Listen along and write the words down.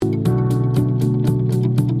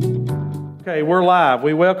Okay, we're live.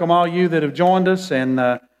 We welcome all you that have joined us and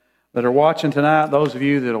that are watching tonight. Those of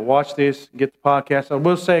you that will watch this, get the podcast. I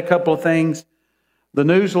will say a couple of things. The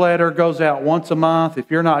newsletter goes out once a month.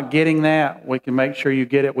 If you're not getting that, we can make sure you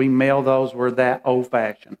get it. We mail those. We're that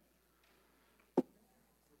old-fashioned.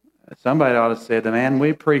 Somebody ought to say, man, we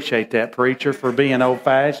appreciate that, preacher, for being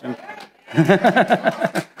old-fashioned.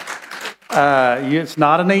 It's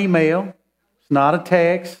not an email. It's not a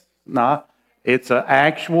text. It's an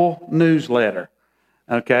actual newsletter,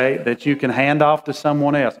 okay, that you can hand off to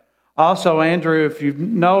someone else. Also, Andrew, if you've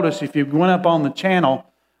noticed, if you went up on the channel,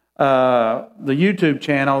 the YouTube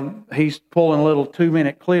channel, he's pulling little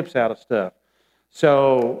 2-minute clips out of stuff.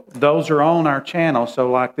 So those are on our channel.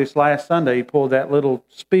 So like this last Sunday, he pulled that little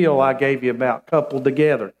spiel I gave you about coupled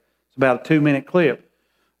together. It's about a 2-minute clip.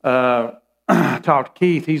 I talked to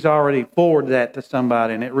Keith. He's already forwarded that to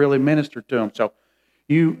somebody, and it really ministered to him. So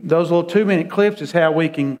those little 2-minute clips is how we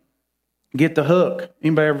can get the hook.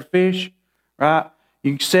 Anybody ever fish? Right?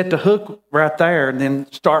 You set the hook right there and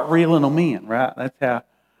then start reeling them in, right? That's how.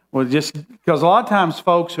 Well, just because a lot of times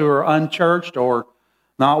folks who are unchurched or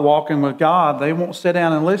not walking with God, they won't sit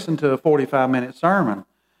down and listen to a 45-minute sermon.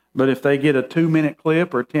 But if they get a 2-minute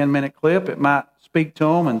clip or a 10-minute clip, it might speak to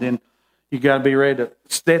them, and then you got to be ready to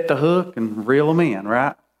set the hook and reel them in,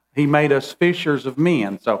 right? He made us fishers of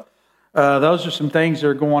men. So those are some things that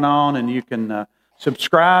are going on, and you can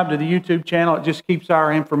subscribe to the YouTube channel. It just keeps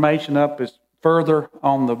our information up as further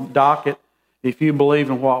on the docket. If you believe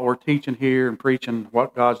in what we're teaching here and preaching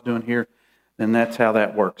what God's doing here, then that's how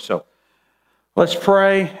that works. So let's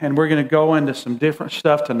pray, and we're going to go into some different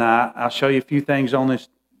stuff tonight. I'll show you a few things on this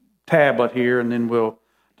tablet here, and then we'll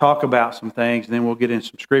talk about some things, and then we'll get into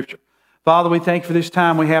some Scripture. Father, we thank you for this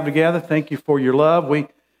time we have together. Thank you for your love.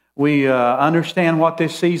 We understand what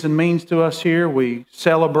this season means to us here. We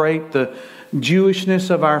celebrate the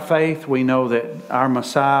Jewishness of our faith. We know that our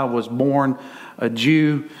Messiah was born a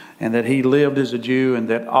Jew and that he lived as a Jew, and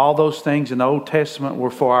that all those things in the Old Testament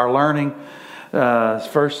were for our learning.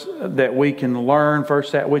 First, that we can learn,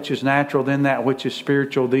 first that which is natural, then that which is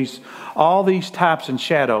spiritual. All these types and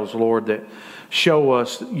shadows, Lord, that show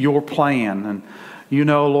us your plan. And you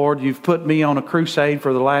know, Lord, you've put me on a crusade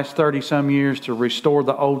for the last 30-some years to restore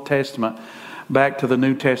the Old Testament back to the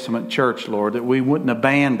New Testament church, Lord, that we wouldn't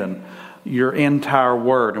abandon your entire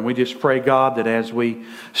word. And we just pray, God, that as we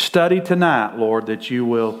study tonight, Lord, that you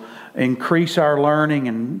will increase our learning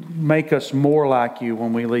and make us more like you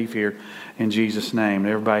when we leave here. In Jesus' name.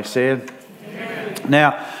 Everybody said? Amen.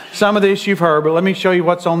 Now, some of this you've heard, but let me show you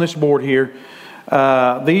what's on this board here.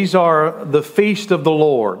 These are the Feast of the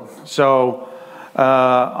Lord. So,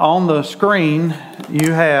 on the screen,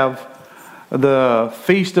 you have the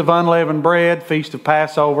Feast of Unleavened Bread, Feast of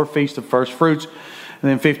Passover, Feast of First Fruits, and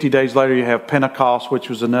then 50 days later you have Pentecost, which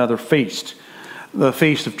was another feast. The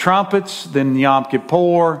Feast of Trumpets, then Yom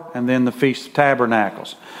Kippur, and then the Feast of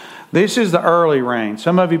Tabernacles. This is the early rain.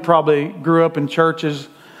 Some of you probably grew up in churches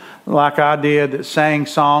like I did that sang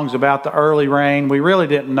songs about the early rain. We really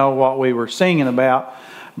didn't know what we were singing about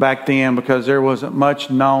back then because there wasn't much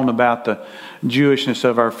known about the Jewishness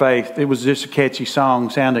of our faith. It was just a catchy song,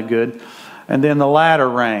 sounded good. And then the latter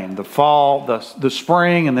rain, the fall, the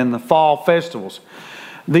spring, and then the fall festivals.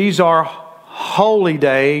 These are holy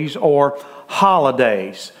days or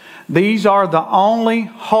holidays. These are the only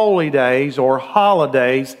holy days or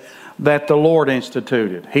holidays that the Lord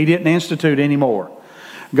instituted. He didn't institute any more.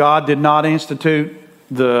 God did not institute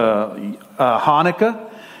the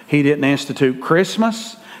Hanukkah. He didn't institute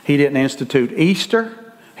Christmas. He didn't institute Easter.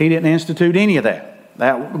 He didn't institute any of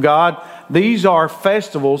that. These are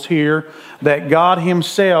festivals here that God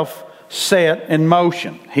Himself set in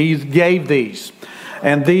motion. He gave these.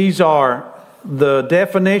 And these are, the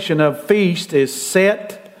definition of feast is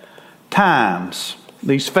set times.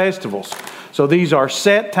 These festivals. So these are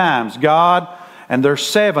set times. God, and there's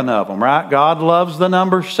 7 of them, right? God loves the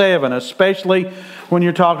number 7, especially when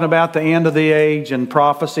you're talking about the end of the age and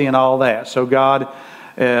prophecy and all that. So God,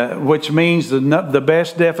 which means the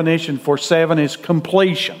best definition for 7 is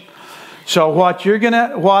completion. So what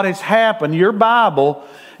has happened, your Bible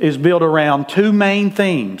is built around 2 main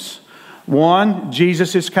themes. 1,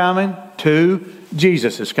 Jesus is coming. 2,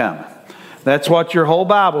 Jesus is coming. That's what your whole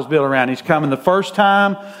Bible is built around. He's coming the first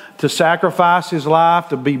time to sacrifice His life,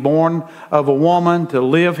 to be born of a woman, to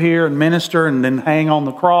live here and minister and then hang on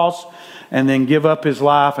the cross and then give up His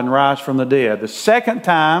life and rise from the dead. The second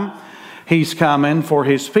time He's coming for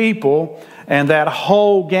His people, and that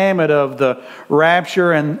whole gamut of the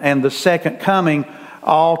rapture and the second coming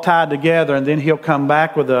all tied together, and then He'll come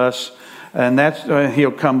back with us, and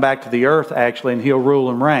He'll come back to the earth actually, and He'll rule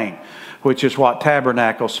and reign, which is what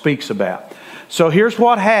tabernacle speaks about. So here's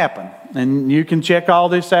what happened. And you can check all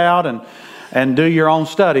this out and do your own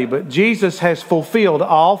study. But Jesus has fulfilled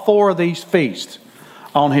all 4 of these feasts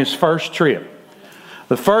on his first trip.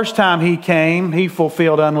 The first time he came, he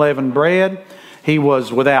fulfilled unleavened bread. He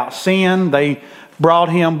was without sin. They brought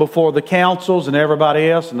him before the councils and everybody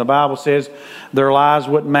else, and the Bible says their lives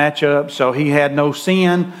wouldn't match up, so he had no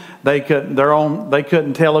sin. They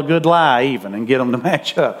couldn't tell a good lie even and get them to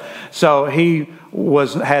match up. So he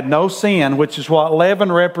had no sin, which is what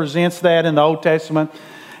leaven represents that in the Old Testament.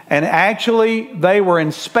 And actually, they were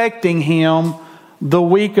inspecting him the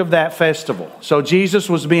week of that festival. So Jesus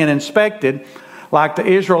was being inspected like the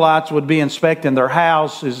Israelites would be inspecting their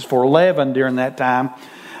houses for leaven during that time.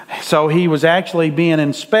 So he was actually being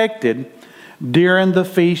inspected during the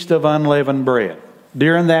Feast of Unleavened Bread,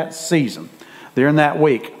 during that season, during that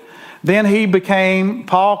week. Then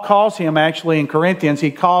Paul calls him, actually in Corinthians,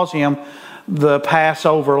 he calls him the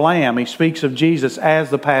Passover Lamb. He speaks of Jesus as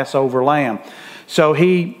the Passover Lamb. So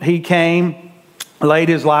he came, laid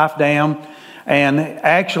his life down, and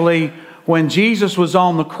actually when Jesus was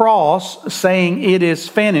on the cross saying, "It is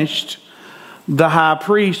finished," the high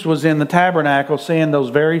priest was in the tabernacle saying those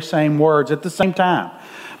very same words at the same time,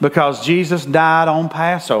 because Jesus died on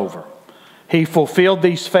Passover. He fulfilled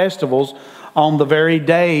these festivals on the very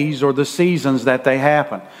days or the seasons that they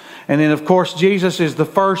happen. And then, of course, Jesus is the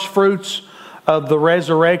first fruits of the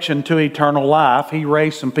resurrection to eternal life. He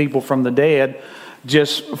raised some people from the dead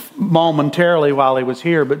just momentarily while he was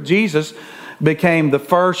here. But Jesus became the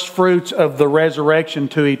first fruits of the resurrection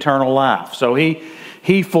to eternal life. So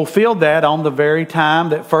he fulfilled that on the very time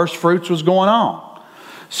that first fruits was going on.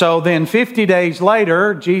 So then 50 days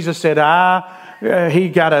later, Jesus said, he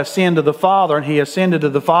got to ascend to the Father, and he ascended to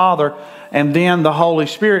the Father, and then the Holy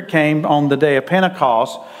Spirit came on the day of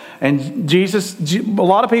Pentecost. And a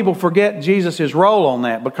lot of people forget Jesus' role on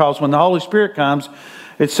that, because when the Holy Spirit comes,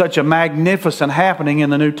 it's such a magnificent happening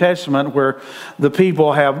in the New Testament where the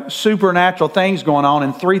people have supernatural things going on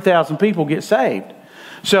and 3,000 people get saved.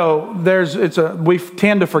 So we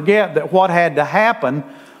tend to forget that what had to happen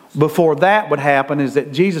before that would happen is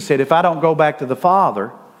that Jesus said, if I don't go back to the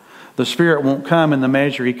Father, the Spirit won't come in the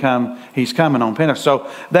measure He's coming on Pentecost. So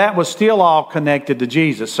that was still all connected to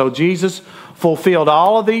Jesus. So Jesus fulfilled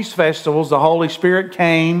all of these festivals. The Holy Spirit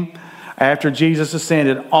came after Jesus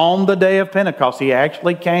ascended on the day of Pentecost. He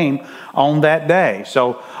actually came on that day.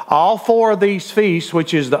 So all 4 of these feasts,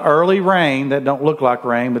 which is the early rain, that don't look like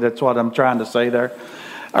rain, but that's what I'm trying to say there.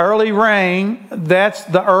 Early rain, that's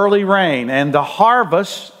the early rain. And the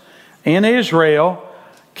harvest in Israel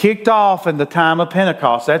kicked off in the time of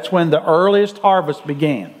Pentecost. That's when the earliest harvest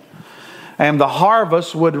began. And the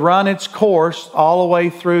harvest would run its course all the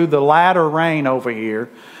way through the latter rain over here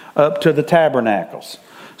up to the tabernacles.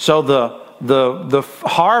 So the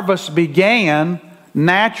harvest began,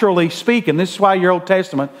 naturally speaking. This is why your Old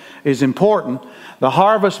Testament is important. The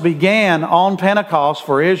harvest began on Pentecost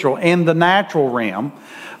for Israel in the natural realm,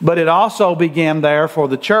 but it also began there for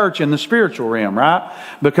the church in the spiritual realm, right?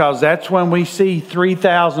 Because that's when we see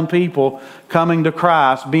 3,000 people coming to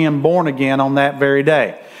Christ, being born again on that very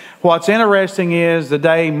day. What's interesting is the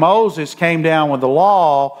day Moses came down with the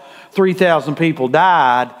law, 3,000 people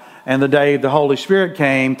died. And the day the Holy Spirit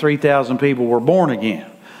came, 3,000 people were born again.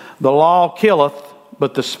 The law killeth,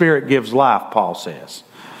 but the Spirit gives life, Paul says.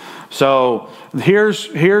 So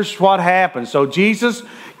here's what happened. So Jesus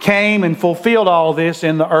came and fulfilled all this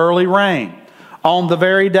in the early rain on the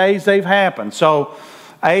very days they've happened. So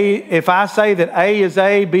if I say that A is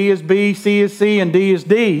A, B is B, C is C, and D is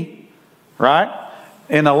D, right?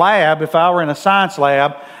 In a lab, if I were in a science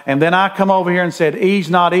lab, and then I come over here and said E's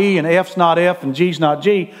not E, and F's not F, and G's not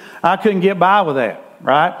G, I couldn't get by with that,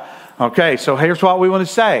 right? Okay, so here's what we want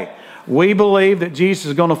to say. We believe that Jesus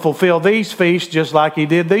is going to fulfill these feasts just like He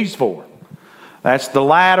did these 4. That's the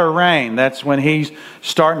latter rain. That's when He's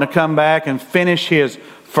starting to come back and finish His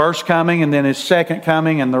first coming and then His second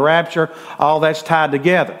coming and the rapture. All that's tied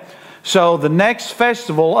together. So the next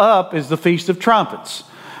festival up is the Feast of Trumpets.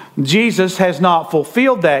 Jesus has not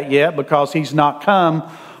fulfilled that yet because He's not come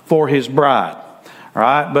for His bride. All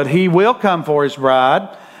right? But He will come for His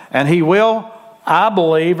bride, and He will, I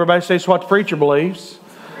believe, everybody says what the preacher believes.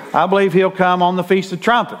 I believe He'll come on the Feast of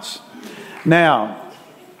Trumpets. Now,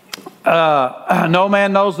 no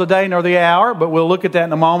man knows the day nor the hour, but we'll look at that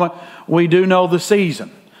in a moment. We do know the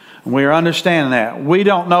season. We're understanding that. We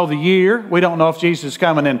don't know the year. We don't know if Jesus is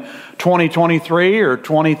coming in 2023 or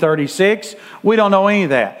 2036. We don't know any of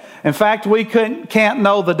that. In fact, we can't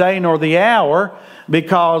know the day nor the hour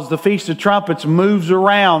because the Feast of Trumpets moves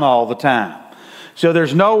around all the time. So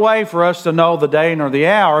there's no way for us to know the day nor the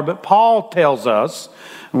hour, but Paul tells us,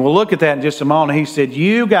 and we'll look at that in just a moment. He said,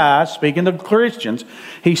 you guys, speaking to Christians,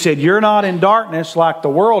 he said, you're not in darkness like the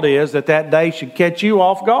world is, that day should catch you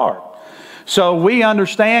off guard. So we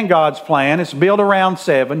understand God's plan. It's built around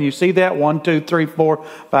 7. You see that 1, 2, 3, 4,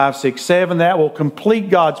 5, 6, 7. That will complete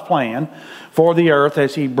God's plan for the earth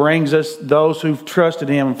as He brings us those who've trusted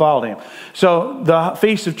Him and followed Him. So the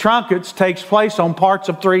Feast of Trumpets takes place on parts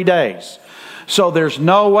of 3 days. So there's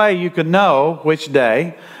no way you could know which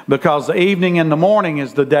day, because the evening and the morning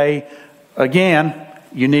is the day. Again,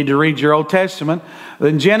 you need to read your Old Testament.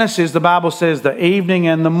 In Genesis, the Bible says the evening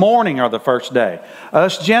and the morning are the first day.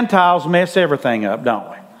 Us Gentiles mess everything up, don't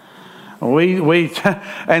we?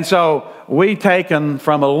 And so we taken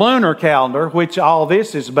from a lunar calendar, which all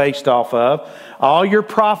this is based off of. All your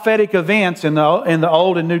prophetic events in the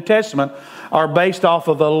Old and New Testament are based off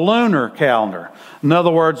of a lunar calendar. In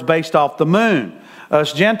other words, based off the moon.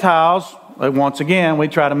 Us Gentiles, once again, we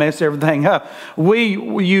try to mess everything up. We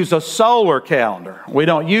use a solar calendar. We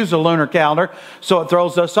don't use a lunar calendar, so it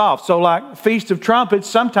throws us off. So like Feast of Trumpets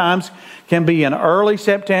sometimes can be in early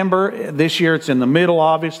September. This year it's in the middle,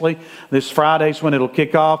 obviously. This Friday's when it'll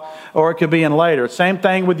kick off. Or it could be in later. Same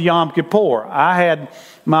thing with Yom Kippur. I had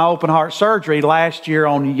my open heart surgery last year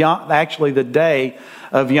on actually the day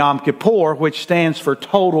of Yom Kippur, which stands for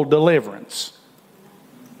total deliverance.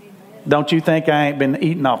 Don't you think I ain't been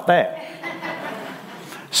eating off that?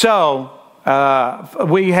 So,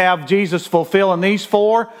 we have Jesus fulfilling these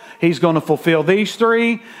 4. He's going to fulfill these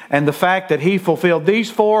 3. And the fact that He fulfilled these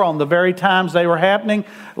 4 on the very times they were happening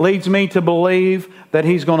leads me to believe that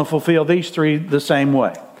He's going to fulfill these 3 the same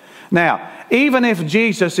way. Now, even if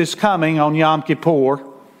Jesus is coming on Yom Kippur,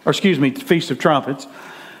 Feast of Trumpets,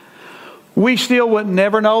 we still would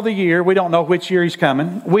never know the year. We don't know which year He's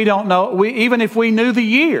coming. We don't know. Even if we knew the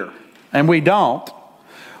year, and we don't,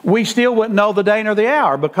 we still wouldn't know the day nor the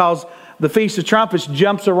hour, because the Feast of Trumpets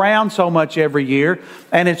jumps around so much every year,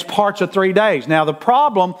 and it's parts of 3 days. Now, the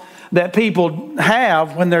problem that people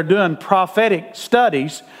have when they're doing prophetic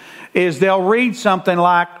studies is they'll read something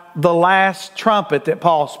like the last trumpet that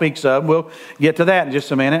Paul speaks of. We'll get to that in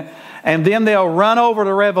just a minute. And then they'll run over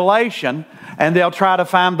to Revelation, and they'll try to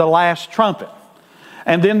find the last trumpet.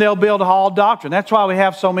 And then they'll build a whole doctrine. That's why we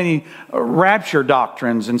have so many rapture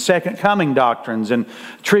doctrines and second coming doctrines and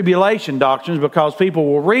tribulation doctrines, because people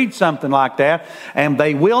will read something like that and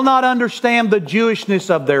they will not understand the Jewishness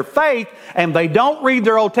of their faith, and they don't read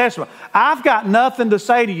their Old Testament. I've got nothing to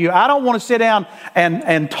say to you. I don't want to sit down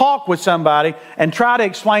and talk with somebody and try to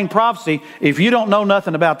explain prophecy if you don't know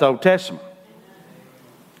nothing about the Old Testament.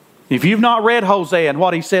 If you've not read Hosea and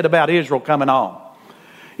what he said about Israel coming on,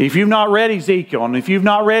 if you've not read Ezekiel, and if you've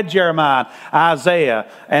not read Jeremiah, Isaiah,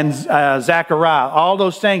 and Zechariah, all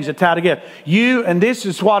those things that tie together, this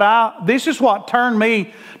is what turned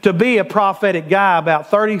me to be a prophetic guy about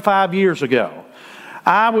 35 years ago.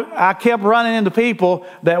 I kept running into people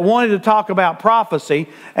that wanted to talk about prophecy,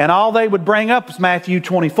 and all they would bring up is Matthew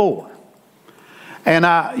 24. And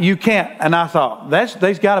I thought,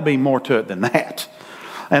 there's got to be more to it than that.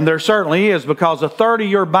 And there certainly is, because a third of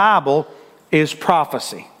your Bible is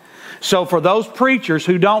prophecy. So for those preachers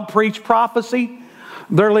who don't preach prophecy,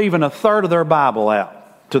 they're leaving a third of their Bible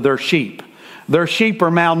out to their sheep. Their sheep are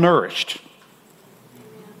malnourished.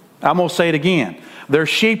 I'm going to say it again. Their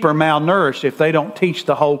sheep are malnourished if they don't teach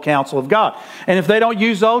the whole counsel of God. And if they don't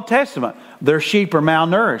use the Old Testament, their sheep are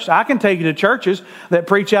malnourished. I can take you to churches that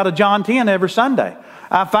preach out of John 10 every Sunday.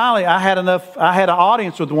 I had an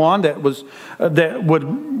audience with one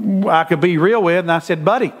I could be real with, and I said,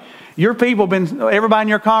 buddy, your people everybody in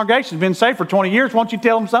your congregation has been saved for 20 years. Won't you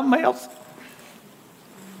tell them something else?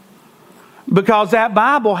 Because that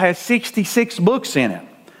Bible has 66 books in it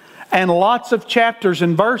and lots of chapters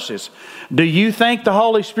and verses. Do you think the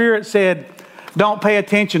Holy Spirit said, don't pay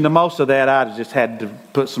attention to most of that? I just had to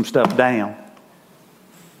put some stuff down.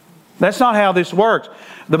 That's not how this works.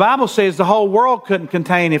 The Bible says the whole world couldn't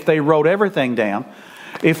contain if they wrote everything down.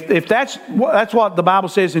 If that's what the Bible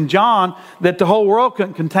says in John, that the whole world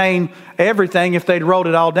couldn't contain everything if they'd wrote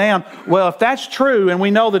it all down. Well, if that's true, and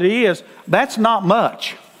we know that it is, that's not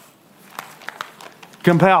much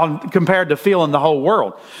compared to filling the whole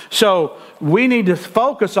world. So we need to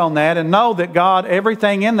focus on that and know that God,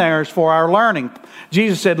 everything in there is for our learning.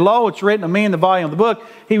 Jesus said, lo, it's written of me in the volume of the book.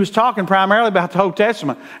 He was talking primarily about the Old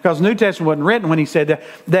Testament, because the New Testament wasn't written when he said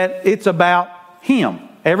that it's about Him.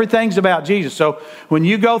 Everything's about Jesus. So when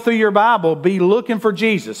you go through your Bible, be looking for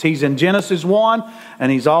Jesus. He's in Genesis 1,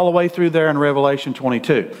 and He's all the way through there in Revelation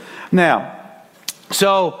 22. Now,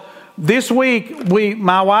 so this week,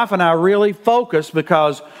 my wife and I really focused,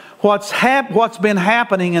 because what's been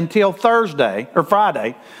happening until Thursday or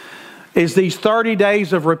Friday is these 30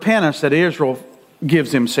 days of repentance that Israel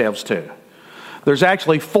gives themselves to. There's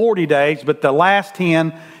actually 40 days, but the last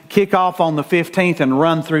 10 kick off on the 15th and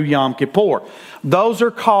run through Yom Kippur. Those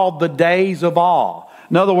are called the days of awe.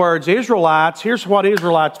 In other words, here's what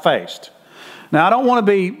Israelites faced. Now, I don't want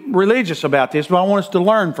to be religious about this, but I want us to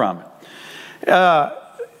learn from it.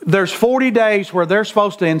 There's 40 days where they're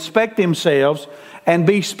supposed to inspect themselves and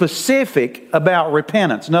be specific about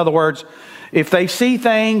repentance. In other words, if they see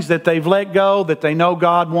things that they've let go, that they know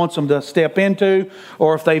God wants them to step into,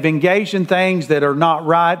 or if they've engaged in things that are not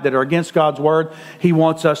right, that are against God's Word, He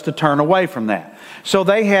wants us to turn away from that. So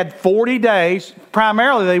they had 40 days.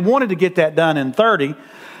 Primarily, they wanted to get that done in 30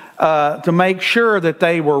 to make sure that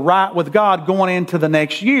they were right with God going into the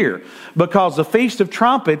next year. Because the Feast of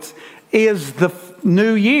Trumpets is the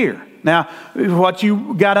new year. Now, what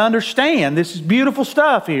you got to understand, this is beautiful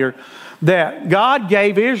stuff here, that God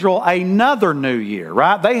gave Israel another new year,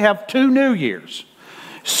 right? They have 2 new years.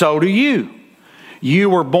 So do you.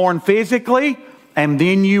 You were born physically, and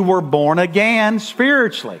then you were born again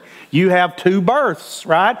spiritually. You have 2 births,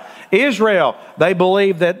 right? Israel, they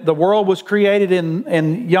believe that the world was created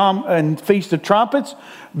in Feast of Trumpets.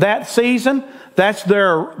 That season, that's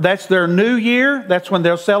their new year. That's when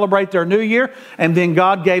they'll celebrate their new year. And then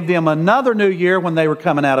God gave them another new year when they were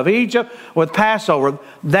coming out of Egypt with Passover.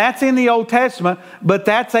 That's in the Old Testament, but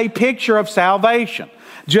that's a picture of salvation.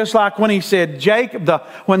 Just like when He said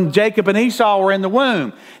when Jacob and Esau were in the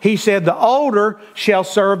womb, He said the older shall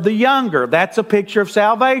serve the younger. That's a picture of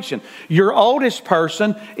salvation. Your oldest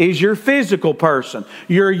person is your physical person.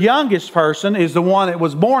 Your youngest person is the one that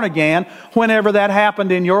was born again whenever that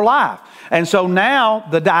happened in your life. And so now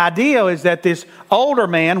the idea is that this older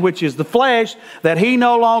man, which is the flesh, that he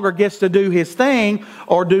no longer gets to do his thing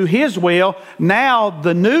or do his will. Now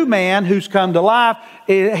the new man who's come to life,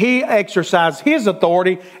 he exercises his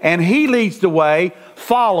authority and he leads the way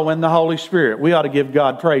following the Holy Spirit. We ought to give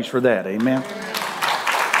God praise for that. Amen.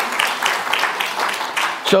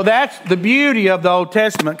 So that's the beauty of the Old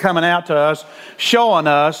Testament coming out to us, showing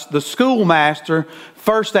us the schoolmaster,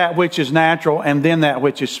 first that which is natural and then that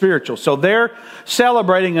which is spiritual. So they're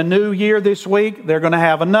celebrating a new year this week. They're going to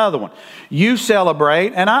have another one. You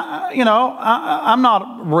celebrate, and I'm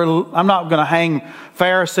not going to hang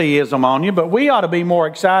Phariseeism on you, but we ought to be more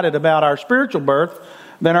excited about our spiritual birth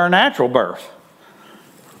than our natural birth.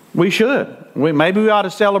 We should. Maybe we ought to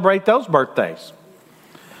celebrate those birthdays.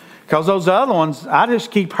 Because those other ones, I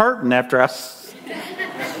just keep hurting after I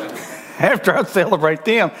celebrate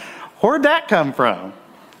them. Where'd that come from?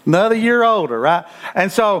 Another year older, right? And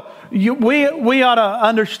so we ought to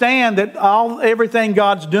understand that everything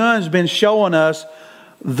God's done has been showing us.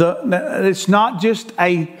 It's not just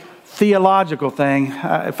a theological thing.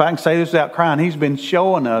 If I can say this without crying, He's been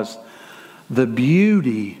showing us the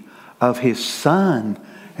beauty of His Son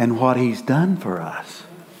and what He's done for us.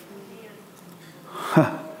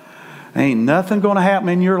 Ain't nothing going to happen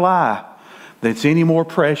in your life that's any more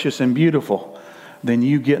precious and beautiful than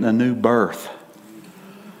you getting a new birth.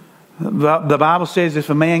 The Bible says if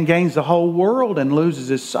a man gains the whole world and loses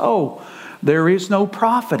his soul, there is no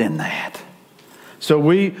profit in that. So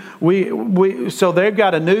so they've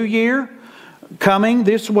got a new year coming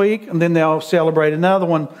this week, and then they'll celebrate another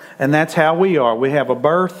one, and that's how we are. We have a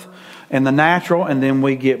birth in the natural, and then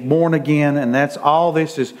we get born again, and that's all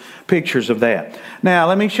this is pictures of that. Now,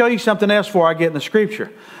 let me show you something else before I get in the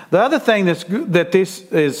Scripture. The other thing that this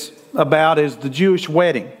is about is the Jewish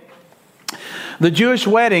wedding. The Jewish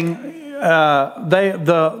wedding,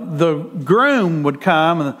 the groom would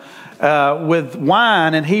come with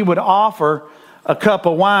wine, and he would offer a cup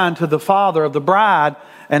of wine to the father of the bride,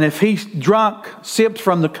 and if he sipped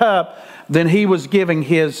from the cup, then he was giving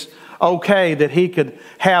his okay that he could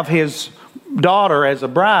have his daughter as a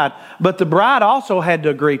bride. But the bride also had to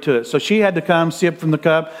agree to it. So she had to come, sip from the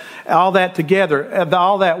cup, all that together,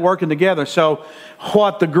 all that working together. So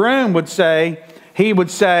what the groom would say, he would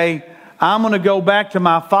say, I'm going to go back to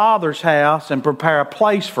my father's house and prepare a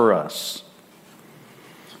place for us.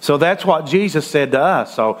 So that's what Jesus said to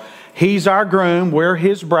us. So He's our groom, we're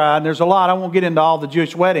His bride. And there's a lot, I won't get into all the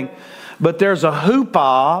Jewish wedding, but there's a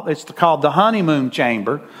chuppah, it's called the honeymoon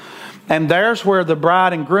chamber. And there's where the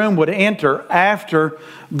bride and groom would enter after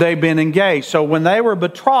they've been engaged. So when they were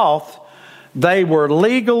betrothed, they were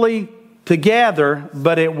legally together,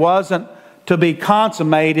 but it wasn't to be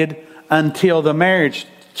consummated until the marriage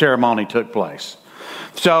ceremony took place.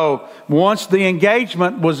 So once the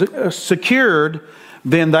engagement was secured,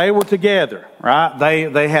 then they were together, right?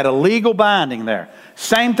 They had a legal binding there.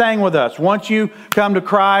 Same thing with us. Once you come to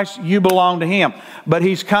Christ, you belong to Him. But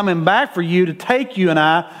He's coming back for you to take you and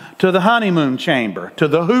I to the honeymoon chamber, to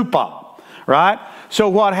the hoopah, right? So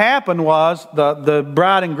what happened was the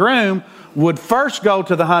bride and groom would first go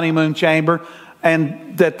to the honeymoon chamber,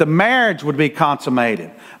 and that the marriage would be consummated.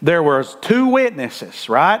 There was 2 witnesses,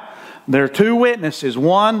 right? There are 2 witnesses.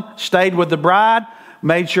 One stayed with the bride,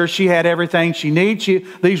 made sure she had everything she needed.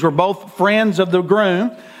 These were both friends of the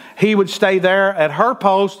groom. He would stay there at her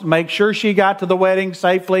post, make sure she got to the wedding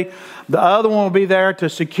safely. The other one would be there to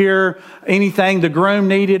secure anything the groom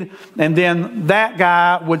needed. And then that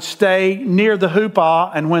guy would stay near the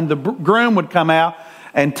hoopah, and when the groom would come out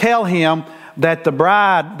and tell him that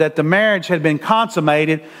the marriage had been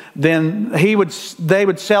consummated, then they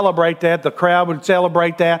would celebrate that. The crowd would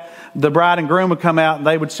celebrate that. The bride and groom would come out and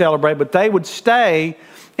they would celebrate. But they would stay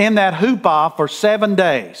in that hoopah for 7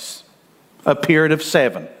 days, a period of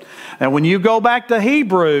 7. And when you go back to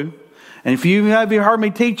Hebrew, and if you have heard me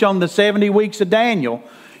teach on the 70 weeks of Daniel,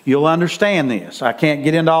 you'll understand this. I can't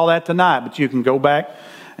get into all that tonight, but you can go back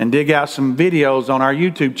and dig out some videos on our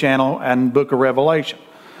YouTube channel and Book of Revelation.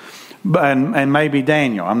 And maybe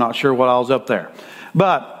Daniel. I'm not sure what I was up there.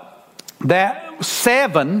 But that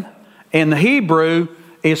 7 in the Hebrew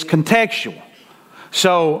is contextual.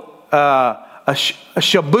 So a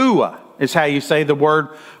shabuah is how you say the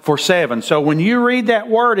word for 7. So when you read that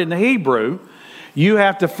word in the Hebrew, you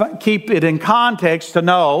have to keep it in context to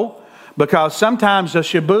know, because sometimes a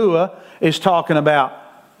shabuah is talking about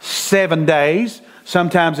 7 days.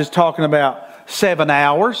 Sometimes it's talking about 7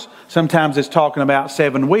 hours. Sometimes it's talking about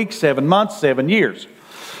 7 weeks, 7 months, 7 years.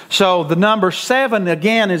 So the number 7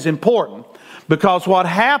 again is important, because what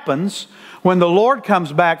happens when the Lord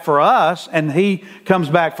comes back for us and He comes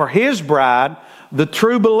back for His bride, the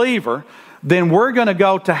true believer, then we're going to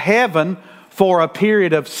go to heaven for a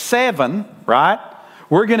period of 7, right?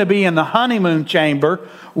 We're going to be in the honeymoon chamber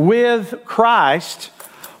with Christ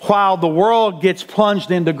while the world gets plunged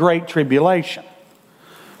into great tribulation.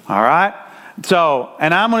 All right? So,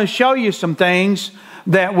 and I'm going to show you some things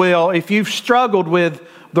that will, if you've struggled with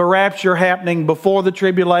the rapture happening before the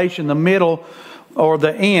tribulation, the middle, or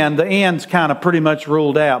the end's kind of pretty much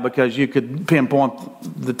ruled out because you could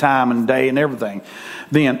pinpoint the time and day and everything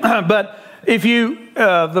then. But if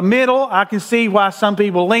the middle, I can see why some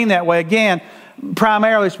people lean that way. Again,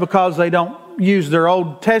 primarily it's because they don't use their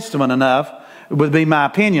Old Testament enough, would be my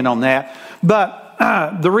opinion on that. But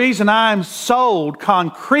the reason I'm sold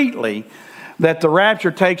concretely that the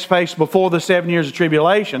rapture takes place before the 7 years of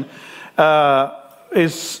tribulation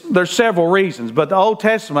there's several reasons. But in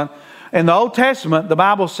the Old Testament, the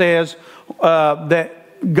Bible says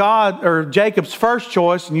that God, or Jacob's first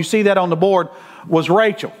choice, and you see that on the board, was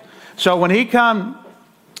Rachel. So when he come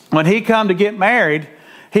to get married,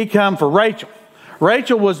 he come for Rachel.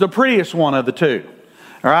 Rachel was the prettiest one of the 2.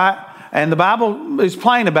 All right? And the Bible is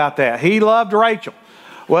plain about that. He loved Rachel.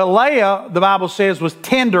 Well, Leah, the Bible says, was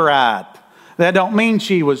tender-eyed. That don't mean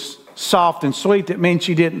she was soft and sweet. That means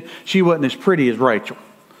she wasn't as pretty as Rachel.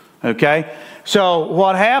 Okay? So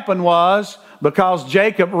what happened was, because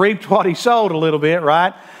Jacob reaped what he sowed a little bit,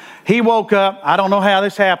 right? He woke up. I don't know how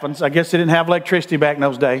this happens. I guess they didn't have electricity back in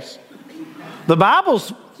those days. The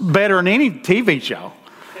Bible's better than any TV show.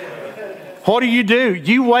 What do?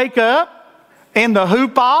 You wake up in the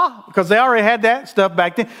hoopah, because they already had that stuff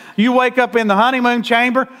back then. You wake up in the honeymoon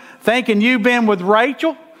chamber thinking you've been with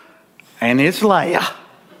Rachel, and it's Leah.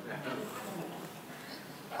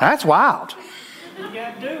 That's wild.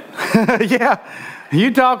 Yeah.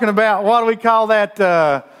 You talking about, what do we call that?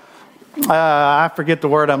 I forget the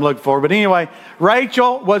word I'm looking for. But anyway,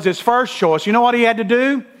 Rachel was his first choice. You know what he had to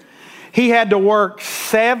do? He had to work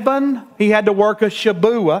 7. He had to work a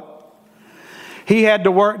shabuah. He had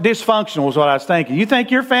to work, dysfunctional was what I was thinking. You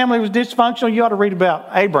think your family was dysfunctional? You ought to read about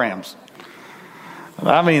Abraham's.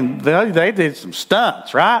 I mean, they did some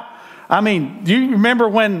stunts, right? I mean, do you remember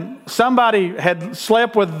when somebody had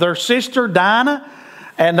slept with their sister, Dinah,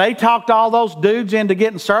 and they talked all those dudes into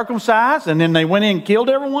getting circumcised, and then they went in and killed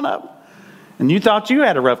every one of them? And you thought you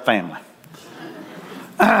had a rough family.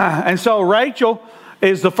 And so Rachel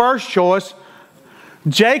is the first choice.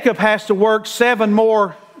 Jacob has to work 7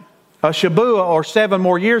 more, a shabuah, or 7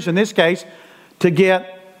 more years in this case, to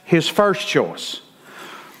get his first choice.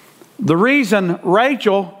 The reason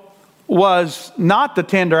Rachel was not the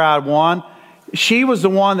tender-eyed one, she was the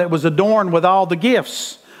one that was adorned with all the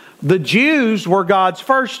gifts. The Jews were God's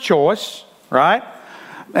first choice, right?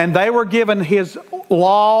 And they were given His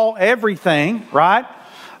law, everything, right?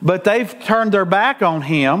 But they've turned their back on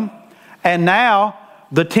Him, and now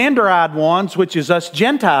the tender-eyed ones, which is us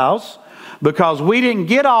Gentiles, because we didn't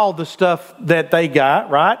get all the stuff that they got,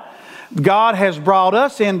 right? God has brought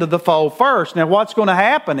us into the fold first. Now, what's going to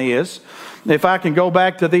happen is, if I can go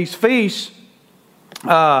back to these feasts,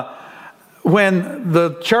 when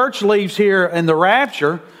the church leaves here in the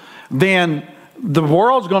rapture, then the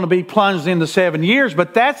world's going to be plunged into 7 years.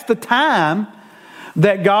 But that's the time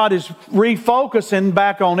that God is refocusing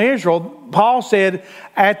back on Israel. Paul said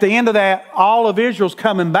at the end of that, all of Israel's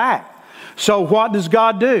coming back. So what does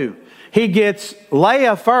God do? He gets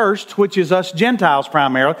Leah first, which is us Gentiles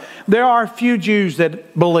primarily. There are a few Jews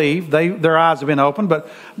that believe. Their eyes have been opened.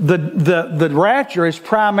 But the rapture is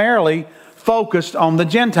primarily focused on the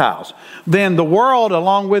Gentiles. Then the world,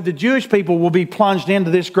 along with the Jewish people, will be plunged into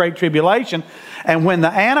this great tribulation. And when the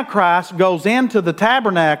Antichrist goes into the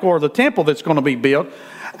tabernacle or the temple that's going to be built,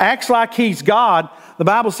 acts like he's God, the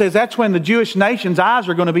Bible says that's when the Jewish nation's eyes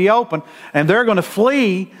are going to be open, and they're going to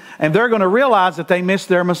flee, and they're going to realize that they missed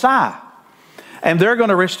their Messiah. And they're going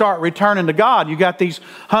to start returning to God. You got these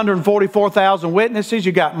 144,000 witnesses.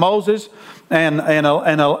 You got Moses and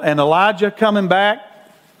Elijah coming back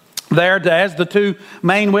there as the two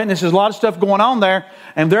main witnesses. A lot of stuff going on there,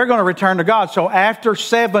 and they're going to return to God. So after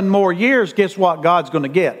 7 more years, guess what God's going to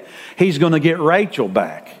get? He's going to get Rachel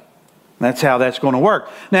back. That's how that's going to work.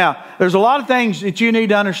 Now, there's a lot of things that you need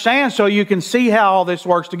to understand so you can see how all this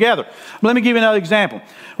works together. Let me give you another example.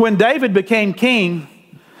 When David became king,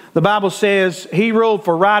 the Bible says he ruled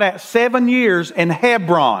for right at 7 years in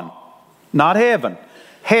Hebron. Not heaven.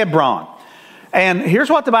 Hebron. And here's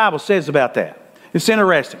what the Bible says about that. It's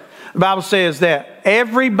interesting. The Bible says that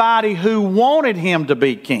everybody who wanted him to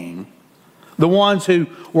be king, the ones who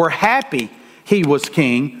were happy he was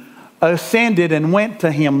king, ascended and went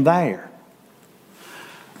to him there.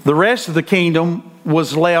 The rest of the kingdom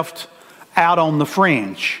was left out on the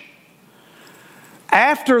fringe.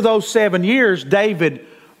 After those 7 years, David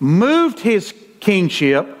moved his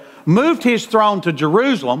kingship, moved his throne to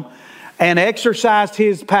Jerusalem, and exercised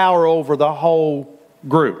his power over the whole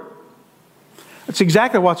group. That's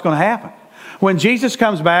exactly what's going to happen. When Jesus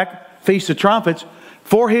comes back, Feast of Trumpets,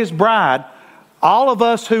 for his bride, all of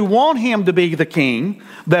us who want him to be the king,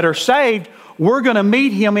 that are saved, we're going to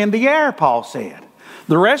meet him in the air, Paul said.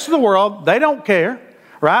 The rest of the world, they don't care,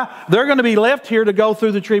 right? They're going to be left here to go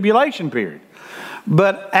through the tribulation period.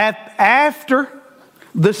 But after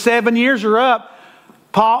the 7 years are up,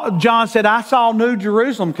 John said, I saw New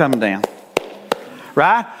Jerusalem coming down.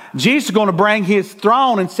 Right? Jesus is going to bring his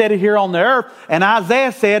throne and set it here on the earth. And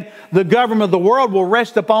Isaiah said, the government of the world will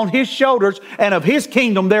rest upon his shoulders, and of his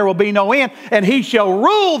kingdom there will be no end. And he shall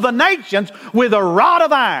rule the nations with a rod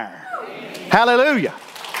of iron. Hallelujah.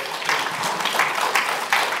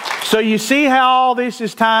 So you see how all this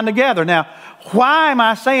is tying together. Now, why am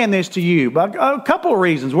I saying this to you? A couple of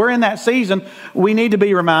reasons. We're in that season. We need to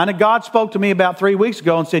be reminded. God spoke to me about 3 weeks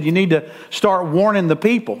ago and said, you need to start warning the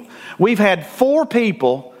people. We've had 4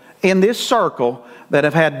 people in this circle that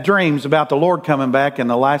have had dreams about the Lord coming back in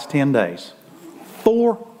the last 10 days.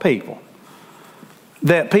 4 people.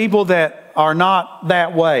 People that are not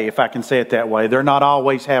that way, if I can say it that way. They're not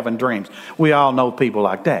always having dreams. We all know people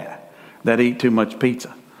like that eat too much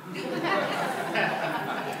pizza.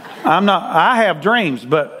 I have dreams,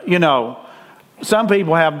 but, some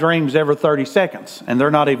people have dreams every 30 seconds, and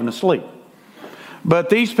they're not even asleep. But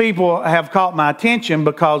these people have caught my attention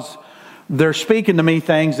because they're speaking to me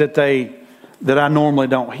things that I normally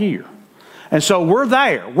don't hear. And so we're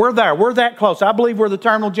there. We're that close. I believe we're the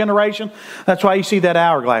terminal generation. That's why you see that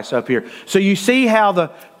hourglass up here. So you see how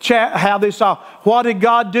what did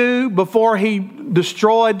God do before he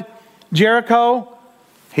destroyed Jericho?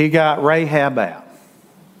 He got Rahab out.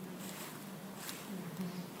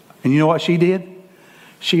 And you know what she did?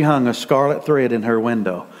 She hung a scarlet thread in her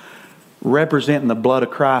window, representing the blood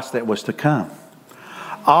of Christ that was to come.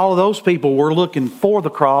 All of those people were looking for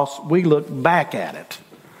the cross. We looked back at it.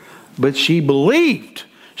 But she believed.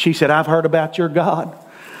 She said, I've heard about your God,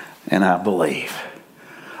 and I believe.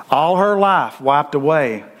 All her life wiped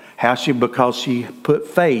away. Because she put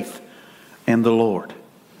faith in the Lord.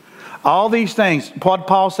 All these things, what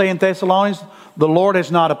Paul said in Thessalonians, the Lord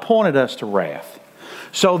has not appointed us to wrath.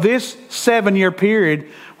 So this 7-year period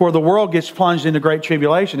where the world gets plunged into great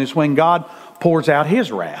tribulation is when God pours out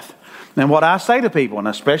his wrath. And what I say to people, and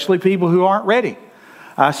especially people who aren't ready,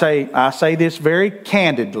 I say this very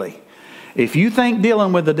candidly. If you think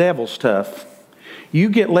dealing with the devil's tough, you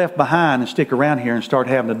get left behind and stick around here and start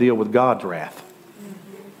having to deal with God's wrath.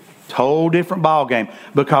 It's a whole different ballgame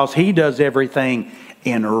because he does everything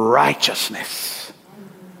in righteousness.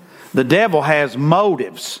 The devil has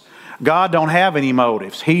motives. God don't have any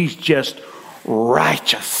motives. He's just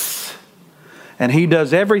righteous. And He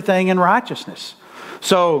does everything in righteousness.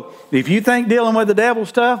 So if you think dealing with the devil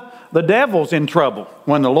stuff, the devil's in trouble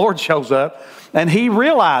when the Lord shows up. And He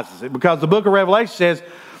realizes it, because the book of Revelation says,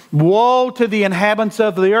 woe to the inhabitants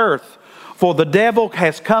of the earth, for the devil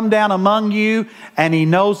has come down among you, and he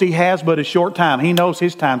knows he has but a short time. He knows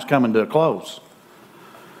his time's coming to a close.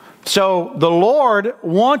 So the Lord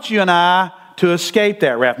wants you and I to escape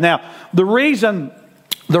that wrath. Now, the reason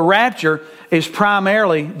the rapture is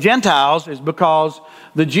primarily Gentiles is because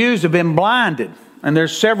the Jews have been blinded. And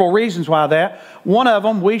there's several reasons why that. One of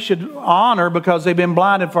them we should honor because they've been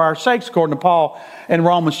blinded for our sakes, according to Paul in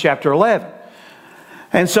Romans chapter 11.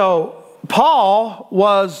 And so Paul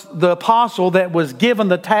was the apostle that was given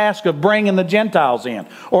the task of bringing the Gentiles in,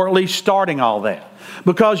 or at least starting all that.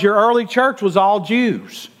 Because your early church was all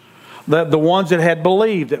Jews, the ones that had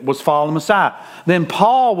believed that was following Messiah. Then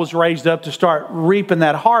Paul was raised up to start reaping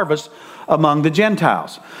that harvest among the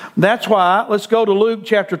Gentiles. That's why, let's go to Luke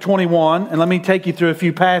chapter 21, and let me take you through a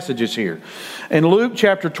few passages here. In Luke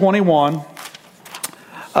chapter 21,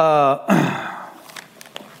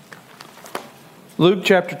 Luke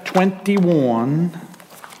chapter 21,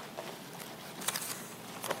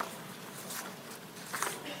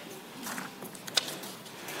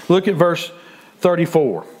 look at verse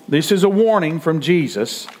 34. This is a warning from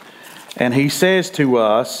Jesus, and He says to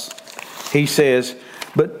us, He says,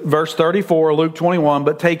 but verse 34, Luke 21,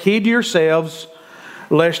 but take heed to yourselves,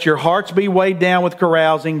 lest your hearts be weighed down with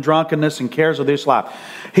carousing, drunkenness, and cares of this life.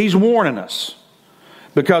 He's warning us,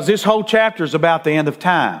 because this whole chapter is about the end of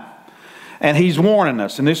time. And He's warning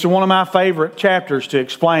us. And this is one of my favorite chapters to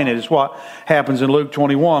explain it, is what happens in Luke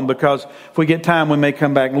 21. Because if we get time, we may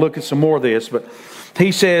come back and look at some more of this. But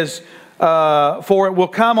He says, for it will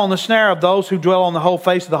come on the snare of those who dwell on the whole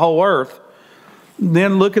face of the whole earth.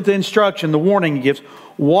 Then look at the instruction, the warning He gives.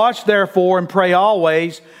 Watch therefore and pray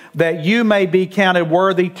always, that you may be counted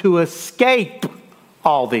worthy to escape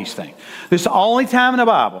all these things. This is the only time in the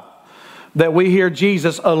Bible that we hear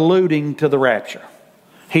Jesus alluding to the rapture.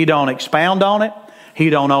 He don't expound on it. He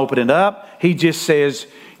don't open it up. He just says,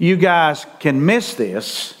 you guys can miss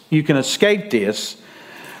this. You can escape this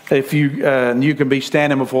if you can be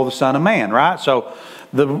standing before the Son of Man, right? So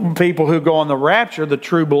the people who go on the rapture, the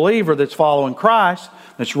true believer that's following Christ,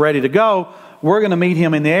 that's ready to go, we're going to meet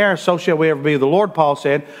Him in the air. So shall we ever be with the Lord, Paul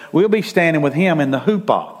said. We'll be standing with Him in the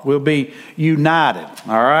hoopah. We'll be united,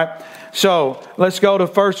 all right? So let's go to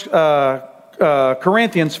 1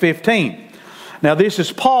 Corinthians 15. Now, this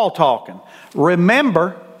is Paul talking.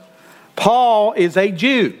 Remember, Paul is a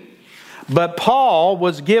Jew. But Paul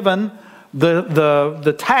was given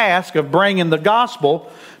the task of bringing the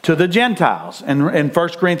gospel to the Gentiles. And in 1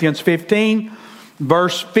 Corinthians 15,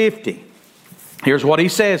 verse 50, here's what he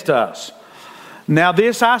says to us. Now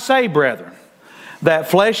this I say, brethren, that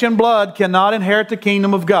flesh and blood cannot inherit the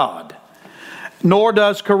kingdom of God, nor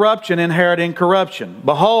does corruption inherit incorruption.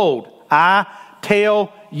 Behold, I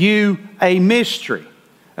tell you a mystery.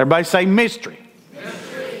 Everybody say mystery.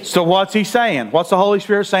 Mystery. So what's he saying? What's the Holy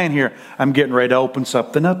Spirit saying here? I'm getting ready to open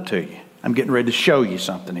something up to you. I'm getting ready to show you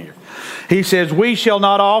something here. He says, we shall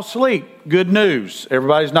not all sleep. Good news.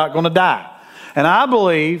 Everybody's not going to die. And I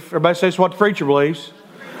believe, everybody says what the preacher believes.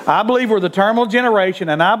 I believe we're the terminal generation,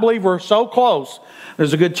 and I believe we're so close,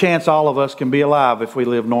 there's a good chance all of us can be alive if we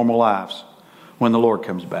live normal lives when the Lord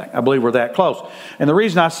comes back. I believe we're that close. And the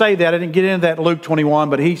reason I say that, I didn't get into that in Luke 21,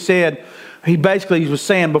 but he said, he was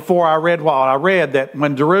saying before I read what I read, that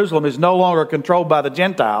when Jerusalem is no longer controlled by the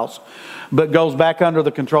Gentiles, but goes back under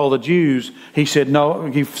the control of the Jews, he said, no,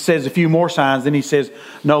 he says a few more signs, then he says,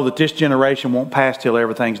 no, that this generation won't pass till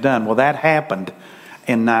everything's done. Well, that happened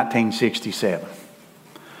in 1967.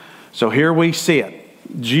 So here we sit.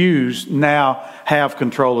 Jews now have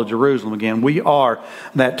control of Jerusalem again. We are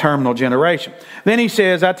that terminal generation. Then he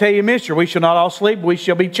says, I tell you a mystery, we shall not all sleep, we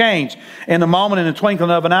shall be changed in the moment, in the twinkling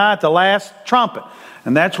of an eye, at the last trumpet.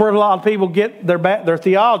 And that's where a lot of people get their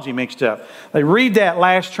theology mixed up. They read that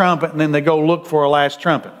last trumpet and then they go look for a last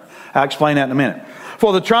trumpet. I'll explain that in a minute.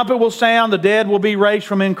 For the trumpet will sound, the dead will be raised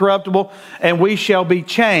from incorruptible, and we shall be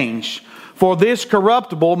changed. For this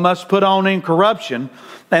corruptible must put on incorruption,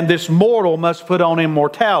 and this mortal must put on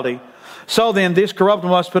immortality. So then this corruptible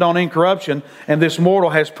must put on incorruption, and this mortal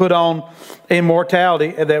has put on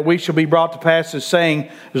immortality, and that we shall be brought to pass, as saying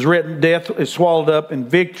is written, death is swallowed up in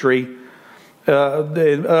victory. So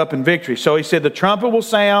he said the trumpet will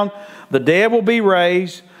sound, the dead will be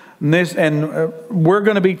raised, and we're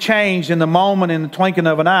going to be changed in the moment, in the twinkling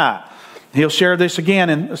of an eye. He'll share this again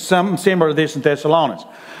in something similar to this in Thessalonians.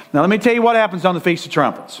 Now let me tell you what happens on the Feast of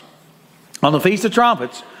Trumpets. On the Feast of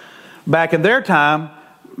Trumpets, back in their time,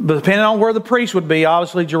 depending on where the priest would be,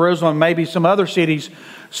 obviously Jerusalem, maybe some other cities,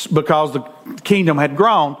 because the kingdom had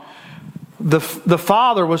grown, the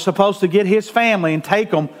father was supposed to get his family and take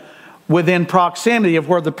them within proximity of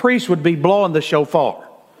where the priest would be blowing the shofar.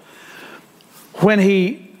 When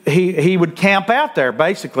he would camp out there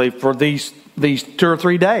basically for these 2 or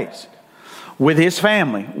 3 days with his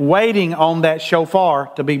family, waiting on that shofar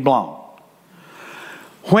to be blown.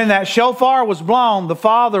 When that shofar was blown, the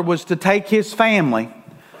father was to take his family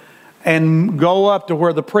and go up to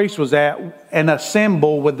where the priest was at and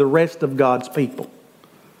assemble with the rest of God's people.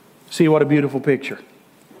 See what a beautiful picture.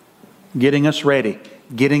 Getting us ready,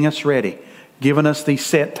 giving us these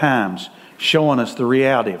set times, showing us the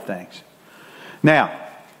reality of things. Now,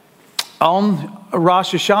 on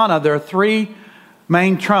Rosh Hashanah, there are 3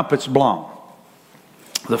 main trumpets blown.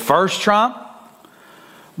 The first trump,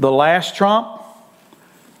 the last trump,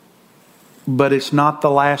 but it's not the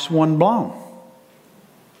last one blown.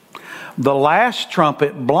 The last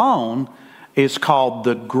trumpet blown is called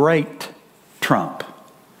the great trump.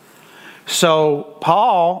 So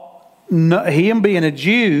Paul, him being a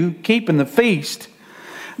Jew, keeping the feast,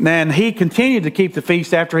 and he continued to keep the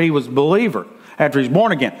feast after he was a believer, after he's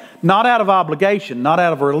born again. Not out of obligation, not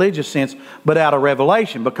out of a religious sense, but out of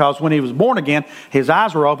revelation. Because when he was born again, his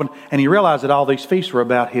eyes were open and he realized that all these feasts were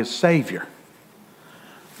about his Savior.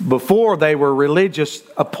 Before, they were religious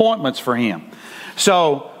appointments for him.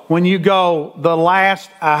 So when you go the last,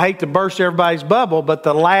 I hate to burst everybody's bubble, but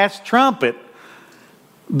the last trumpet,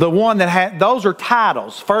 the one that had, those are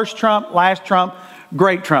titles. First trump, last trump,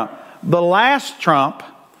 great trump. The last trump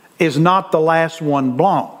is not the last one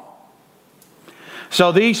blown.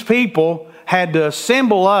 So these people had to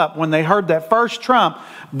assemble up when they heard that first trump.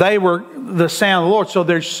 They were the sound of the Lord. So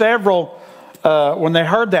there's several, when they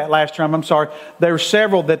heard that last trump, there were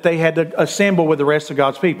several that they had to assemble with the rest of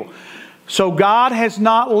God's people. So God has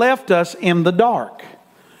not left us in the dark.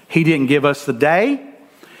 He didn't give us the day.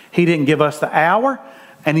 He didn't give us the hour.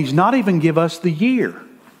 And He's not even give us the year.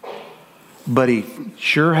 But He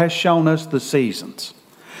sure has shown us the seasons.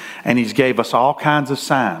 And He's gave us all kinds of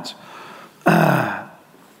signs.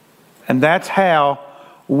 And that's how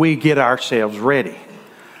we get ourselves ready.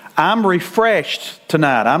 I'm refreshed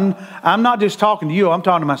tonight. I'm not just talking to you. I'm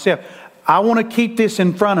talking to myself. I want to keep this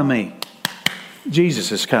in front of me.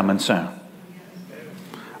 Jesus is coming soon.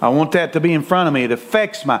 I want that to be in front of me. It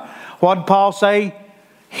affects my... What did Paul say?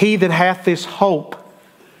 He that hath this hope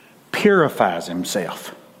purifies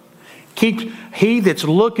himself. He that's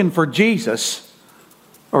looking for Jesus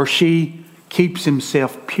or she keeps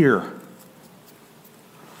himself pure.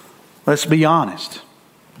 Let's be honest.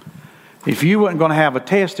 If you weren't going to have a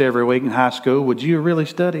test every week in high school, would you have really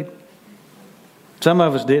studied? Some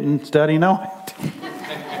of us didn't study no.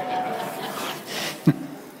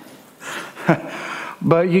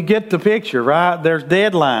 But you get the picture, right? There's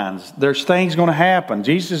deadlines. There's things going to happen.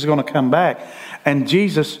 Jesus is going to come back. And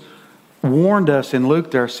Jesus warned us in Luke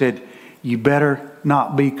there, said, you better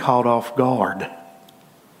not be caught off guard.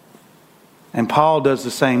 And Paul does the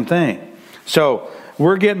same thing. So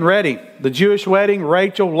we're getting ready. The Jewish wedding,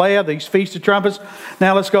 Rachel, Leah, these Feast of Trumpets.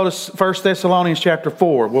 Now let's go to 1 Thessalonians chapter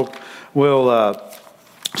 4. We'll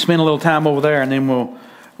spend a little time over there and then we'll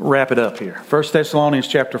wrap it up here. 1 Thessalonians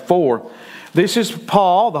chapter 4. This is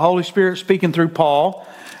Paul, the Holy Spirit speaking through Paul,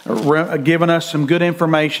 giving us some good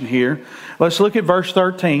information here. Let's look at verse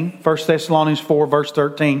 13. 1 Thessalonians 4, verse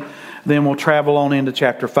 13. Then we'll travel on into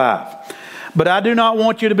chapter 5. But I do not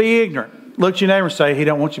want you to be ignorant. Look at your neighbor and say, he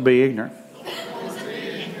don't want you to be ignorant.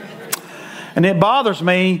 And it bothers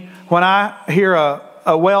me when I hear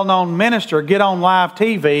a well-known minister get on live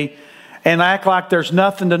TV and act like there's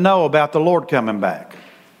nothing to know about the Lord coming back.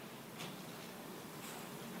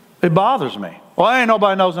 It bothers me. Well, ain't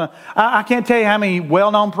nobody knows. I can't tell you how many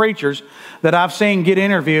well-known preachers that I've seen get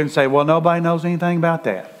interviewed and say, well, nobody knows anything about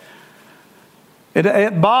that.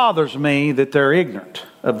 It bothers me that they're ignorant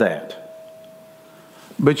of that.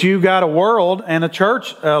 But you've got a world and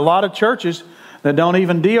a lot of churches that don't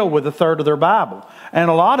even deal with a third of their Bible.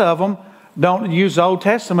 And a lot of them don't use the Old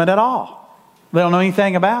Testament at all. They don't know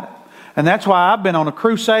anything about it. And that's why I've been on a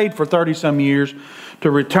crusade for 30-some years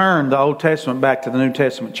to return the Old Testament back to the New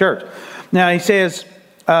Testament church. Now he says,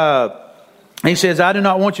 I do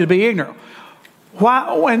not want you to be ignorant.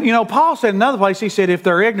 Why? When Paul said in another place, he said, if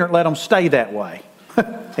they're ignorant, let them stay that way.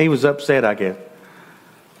 He was upset, I guess.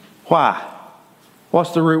 Why?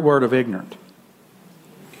 What's the root word of ignorant?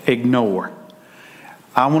 Ignore.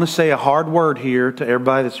 I want to say a hard word here to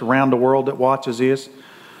everybody that's around the world that watches this,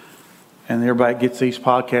 and everybody gets these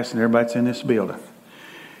podcasts, and everybody that's in this building.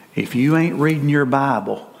 If you ain't reading your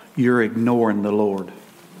Bible, you're ignoring the Lord.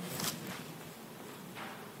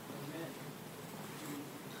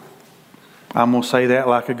 I'm going to say that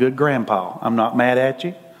like a good grandpa. I'm not mad at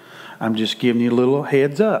you. I'm just giving you a little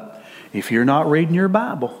heads up. If you're not reading your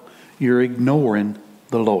Bible, you're ignoring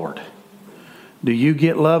the Lord. Do you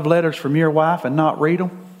get love letters from your wife and not read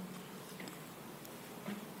them?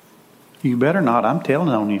 You better not. I'm telling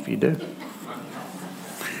on you if you do.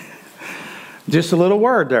 Just a little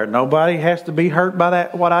word there. Nobody has to be hurt by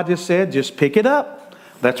that. What I just said. Just pick it up.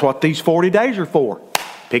 That's what these 40 days are for.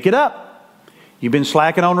 Pick it up. You've been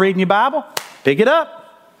slacking on reading your Bible? Pick it up.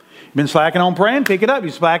 You've been slacking on praying? Pick it up.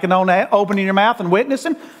 You're slacking on opening your mouth and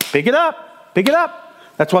witnessing? Pick it up. Pick it up.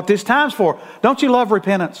 That's what this time's for. Don't you love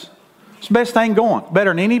repentance? It's the best thing going.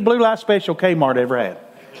 Better than any blue light special Kmart ever had.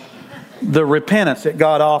 The repentance that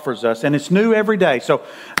God offers us, and it's new every day. So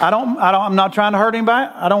I'm not trying to hurt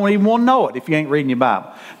anybody. I don't even want to know it if you ain't reading your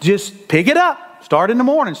Bible. Just pick it up. Start in the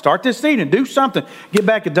morning. Start this evening. Do something. Get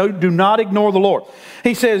back and do not ignore the Lord.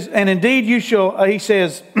 He says, and indeed you shall, he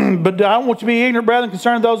says, but I don't want you to be ignorant, brethren,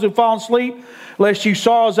 concerning those who fall asleep, lest you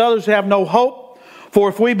sorrow as others who have no hope. For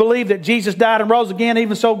if we believe that Jesus died and rose again,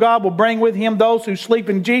 even so God will bring with him those who sleep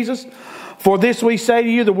in Jesus. For this we say to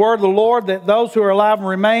you, the word of the Lord, that those who are alive and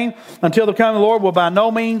remain until the coming of the Lord will by no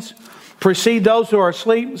means precede those who are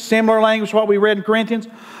asleep. Similar language to what we read in Corinthians.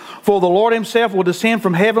 For the Lord himself will descend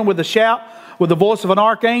from heaven with a shout, with the voice of an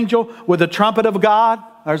archangel, with the trumpet of God.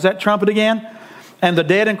 There's that trumpet again. And the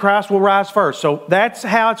dead in Christ will rise first. So that's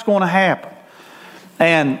how it's going to happen.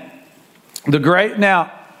 And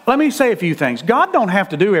now, let me say a few things. God don't have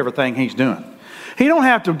to do everything he's doing. He don't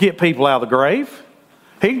have to get people out of the grave.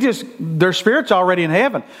 Their spirit's already in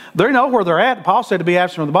heaven. They know where they're at. Paul said to be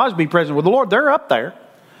absent from the body, to be present with the Lord. They're up there.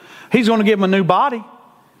 He's going to give them a new body.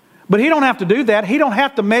 But he don't have to do that. He don't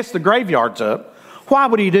have to mess the graveyards up. Why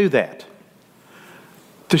would he do that?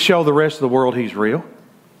 To show the rest of the world he's real.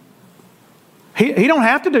 He don't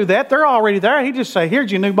have to do that. They're already there. He just say,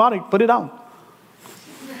 here's your new body. Put it on.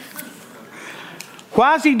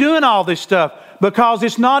 Why is he doing all this stuff? Because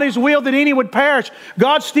it's not his will that any would perish.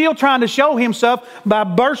 God's still trying to show himself by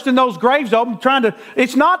bursting those graves open,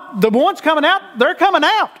 it's not the ones coming out, they're coming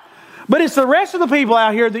out. But it's the rest of the people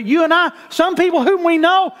out here that you and I, some people whom we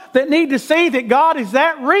know, that need to see that God is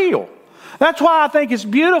that real. That's why I think it's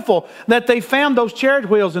beautiful that they found those chariot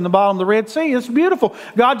wheels in the bottom of the Red Sea. It's beautiful.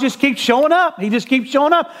 God just keeps showing up. He just keeps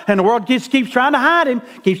showing up. And the world just keeps trying to hide him.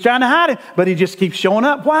 But he just keeps showing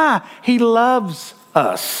up. Why? He loves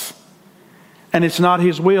us. And it's not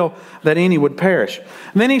his will that any would perish.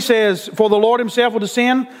 And then he says, for the Lord himself will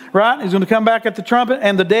descend, right? He's going to come back at the trumpet,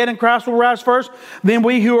 and the dead in Christ will rise first. Then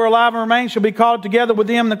we who are alive and remain shall be called together with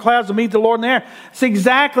them in the clouds to meet the Lord in the air. It's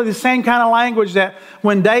exactly the same kind of language that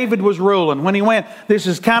when David was ruling, when he went, this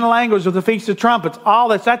is kind of language of the Feast of Trumpets. All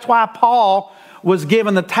this. That's why Paul was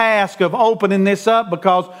given the task of opening this up,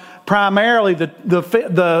 because primarily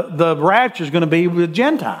the rapture is going to be with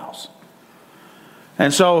Gentiles.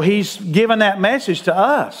 And so he's given that message to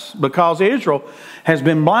us because Israel has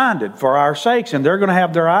been blinded for our sakes, and they're going to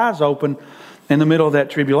have their eyes open in the middle of that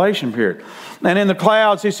tribulation period. And in the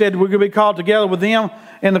clouds, he said, we're going to be called together with them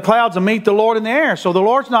in the clouds to meet the Lord in the air. So the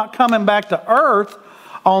Lord's not coming back to earth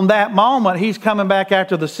on that moment. He's coming back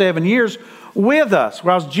after the 7 years with us.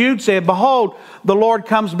 Whereas Jude said, behold, the Lord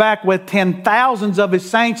comes back with 10,000s of his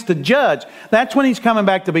saints to judge. That's when he's coming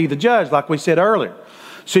back to be the judge, like we said earlier.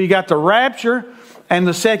 So you got the rapture and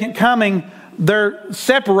the second coming. They're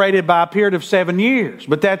separated by a period of 7 years.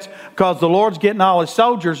 But that's because the Lord's getting all his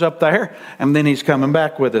soldiers up there, and then he's coming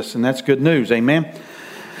back with us. And that's good news. Amen.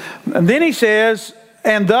 And then he says,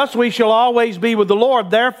 and thus we shall always be with the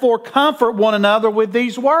Lord. Therefore comfort one another with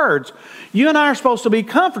these words. You and I are supposed to be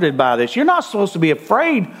comforted by this. You're not supposed to be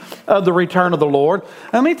afraid of the return of the Lord.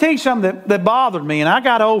 Let me tell you something that bothered me, and I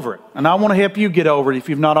got over it. And I want to help you get over it if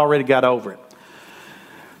you've not already got over it.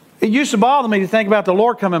 It used to bother me to think about the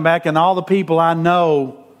Lord coming back and all the people I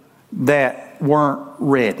know that weren't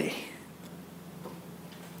ready.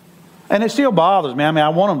 And it still bothers me. I mean, I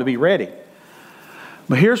want them to be ready.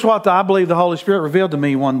 But here's what I believe the Holy Spirit revealed to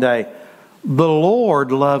me one day. The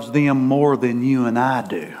Lord loves them more than you and I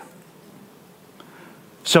do.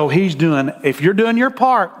 So he's doing, if you're doing your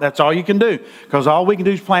part, that's all you can do. Because all we can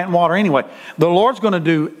do is plant and water anyway. The Lord's going to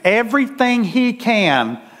do everything he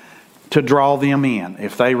can to draw them in.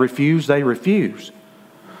 If they refuse, they refuse.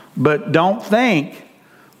 But don't think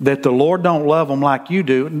that the Lord don't love them like you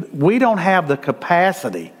do. We don't have the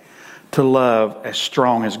capacity to love as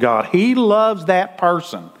strong as God. He loves that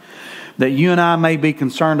person that you and I may be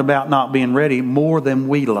concerned about not being ready more than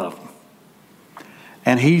we love them.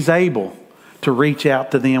 And he's able to reach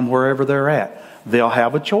out to them wherever they're at. They'll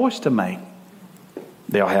have a choice to make.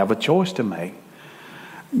 They'll have a choice to make.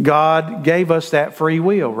 God gave us that free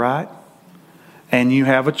will, right? and you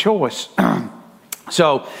have a choice.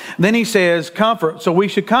 So then he says, comfort. So we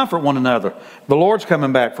should comfort one another. The Lord's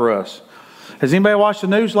coming back for us. Has anybody watched the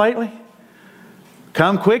news lately?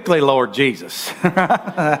 Come quickly, Lord Jesus.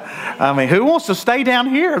 I mean, who wants to stay down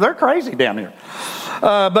here? They're crazy down here.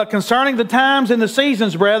 But concerning the times and the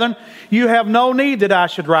seasons, brethren, you have no need that I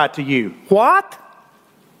should write to you. What?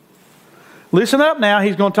 Listen up now.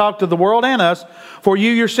 He's going to talk to the world and us. For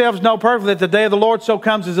you yourselves know perfectly that the day of the Lord so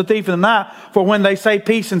comes as a thief in the night. For when they say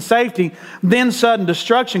peace and safety, then sudden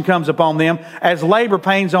destruction comes upon them as labor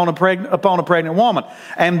pains upon a pregnant woman.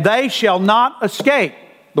 And they shall not escape.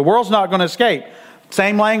 The world's not going to escape.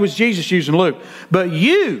 Same language Jesus used in Luke. But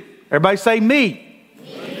you, everybody say me.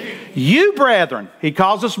 You, brethren, he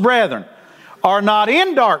calls us brethren, are not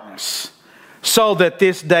in darkness, so that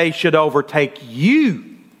this day should overtake you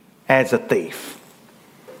as a thief.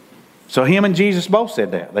 So him and Jesus both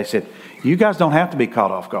said that. They said, you guys don't have to be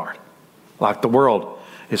caught off guard like the world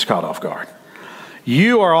is caught off guard.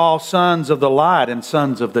 You are all sons of the light and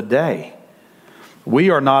sons of the day.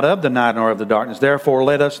 We are not of the night nor of the darkness. Therefore,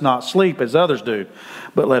 let us not sleep as others do,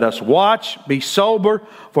 but let us watch, be sober.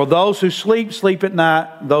 For those who sleep, sleep at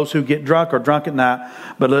night. Those who get drunk are drunk at night.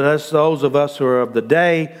 But let us, those of us who are of the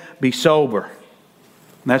day, be sober.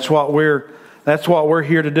 And that's what we're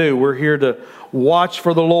here to do. We're here to watch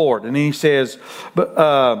for the Lord. And he says,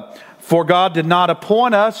 for God did not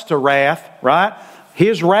appoint us to wrath, right?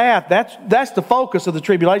 His wrath, that's the focus of the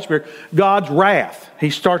tribulation period. God's wrath. He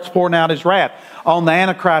starts pouring out His wrath on the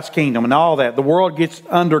Antichrist kingdom and all that. The world gets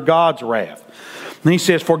under God's wrath. And he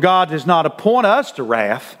says, for God does not appoint us to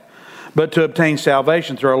wrath, but to obtain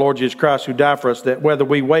salvation through our Lord Jesus Christ, who died for us, that whether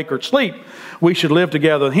we wake or sleep, we should live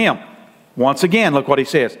together with Him. Once again, look what he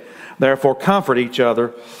says. Therefore, comfort each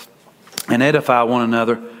other and edify one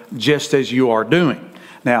another, just as you are doing.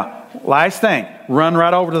 Now, last thing, run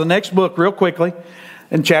right over to the next book real quickly.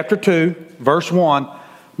 In chapter 2, verse 1,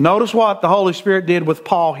 notice what the Holy Spirit did with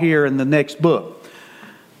Paul here in the next book.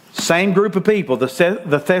 Same group of people,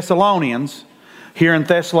 the Thessalonians, here in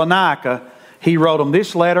Thessalonica, he wrote them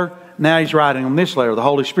this letter. Now he's writing them this letter, the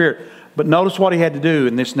Holy Spirit. But notice what he had to do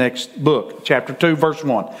in this next book, chapter 2, verse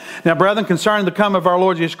 1. Now, brethren, concerning the coming of our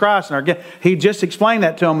Lord Jesus Christ, he just explained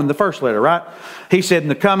that to them in the first letter, right? He said, in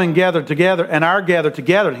the coming gather together, and our gather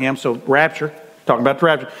together to Him, so rapture, talking about the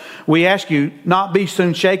rapture, we ask you not be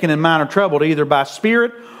soon shaken in mind or troubled, either by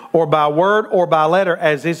spirit or by word or by letter,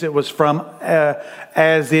 as if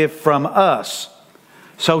from us.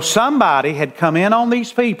 So somebody had come in on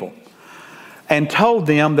these people and told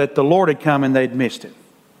them that the Lord had come and they'd missed it.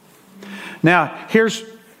 Now, here's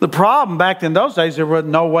the problem. Back in those days, there was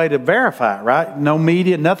no way to verify it, right? No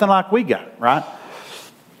media, nothing like we got, right?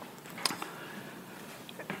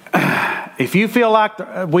 If you feel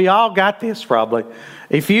like, we all got this probably.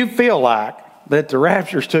 If you feel like that the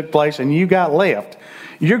raptures took place and you got left,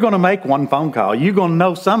 you're going to make one phone call. You're going to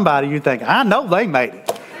know somebody you think, I know they made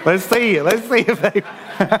it. Let's see if they...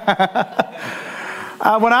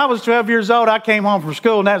 When I was 12 years old, I came home from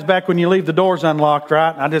school, and that was back when you leave the doors unlocked,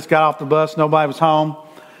 right? I just got off the bus. Nobody was home.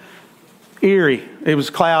 Eerie. It was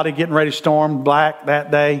cloudy, getting ready to storm, black that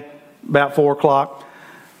day, about 4 o'clock.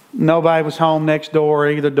 Nobody was home next door,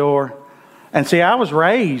 either door. And see, I was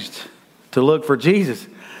raised to look for Jesus.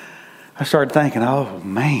 I started thinking, oh,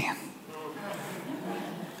 man.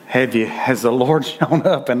 Has the Lord shown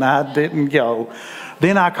up and I didn't go?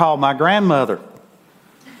 Then I called my grandmother.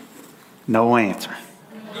 No answer.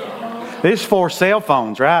 This is for cell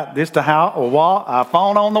phones, right? This a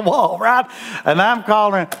phone on the wall, right? And I'm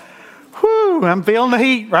calling, I'm feeling the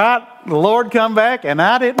heat, right? The Lord come back and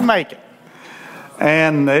I didn't make it.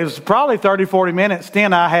 And it was probably 30, 40 minutes.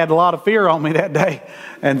 Then I had a lot of fear on me that day.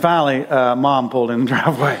 And finally, Mom pulled in the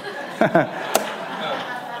driveway.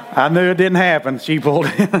 I knew it didn't happen. She pulled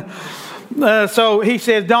in. So he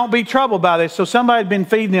says, don't be troubled by this. So somebody had been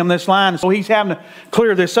feeding him this line. So he's having to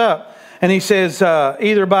clear this up. And he says,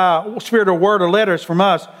 either by spirit or word or letters from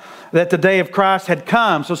us, that the day of Christ had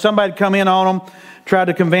come. So somebody had come in on them, tried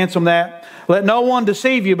to convince them that. Let no one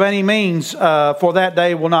deceive you by any means, for that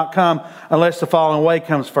day will not come unless the falling away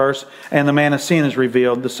comes first, and the man of sin is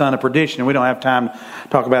revealed, the son of perdition. And we don't have time to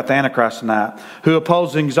talk about the Antichrist tonight. Who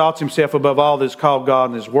opposes and exalts himself above all that is called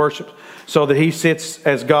God and is worshipped, so that he sits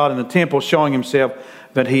as God in the temple, showing himself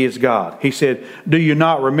that he is God. He said, do you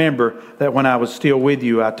not remember that when I was still with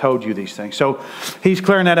you, I told you these things? So he's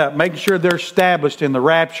clearing that up, making sure they're established in the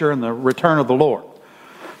rapture and the return of the Lord.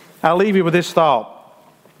 I'll leave you with this thought.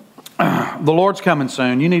 The Lord's coming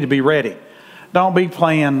soon. You need to be ready. Don't be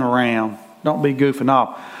playing around. Don't be goofing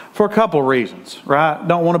off. For a couple of reasons, right?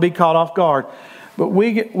 Don't want to be caught off guard. But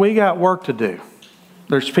we got work to do.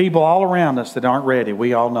 There's people all around us that aren't ready.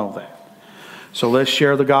 We all know that. So let's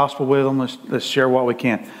share the gospel with them. Let's share what we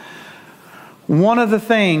can. One of the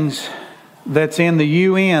things that's in the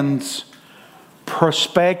UN's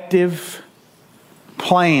prospective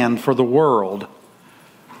plan for the world,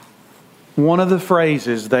 one of the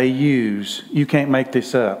phrases they use, you can't make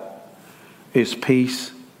this up, is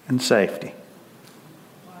peace and safety.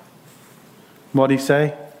 What'd he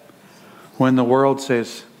say? When the world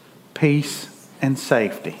says peace and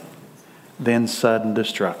safety, then sudden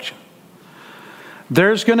destruction.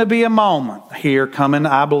 There's going to be a moment here coming,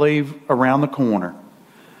 I believe, around the corner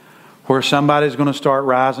where somebody's going to start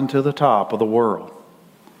rising to the top of the world.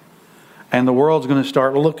 And the world's going to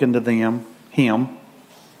start looking to him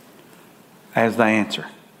as the answer.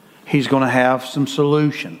 He's going to have some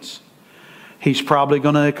solutions. He's probably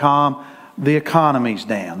going to calm the economies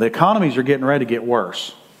down. The economies are getting ready to get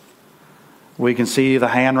worse. We can see the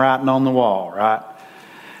handwriting on the wall, right?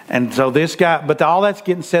 And so this guy, but all that's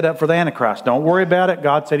getting set up for the Antichrist. Don't worry about it.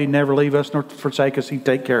 God said He'd never leave us nor forsake us. He'd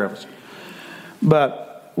take care of us.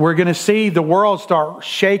 But we're going to see the world start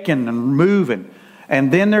shaking and moving.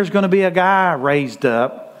 And then there's going to be a guy raised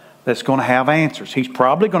up that's going to have answers. He's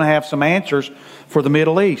probably going to have some answers for the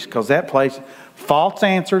Middle East, because that place, false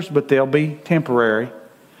answers, but they'll be temporary.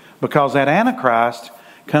 Because that Antichrist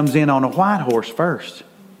comes in on a white horse first,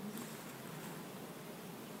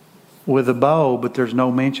 with a bow, but there's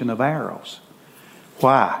no mention of arrows.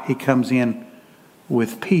 Why? He comes in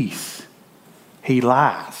with peace. He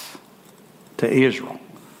lies to Israel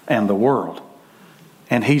and the world.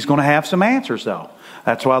 And he's going to have some answers, though.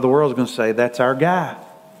 That's why the world's going to say, that's our guy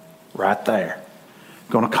right there.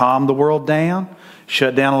 Going to calm the world down,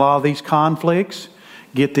 shut down a lot of these conflicts,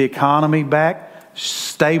 get the economy back,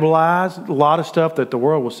 stabilize. A lot of stuff that the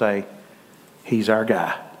world will say, he's our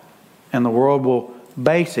guy. And the world will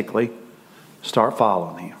basically start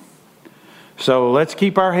following him. So let's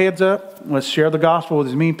keep our heads up. Let's share the gospel with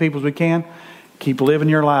as many people as we can. Keep living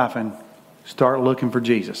your life and start looking for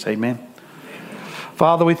Jesus. Amen.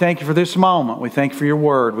 Father, we thank you for this moment. We thank you for your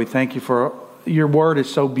word. We thank you for your word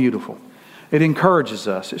is so beautiful. It encourages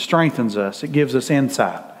us. It strengthens us. It gives us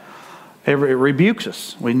insight. It rebukes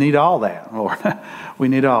us. We need all that, Lord. We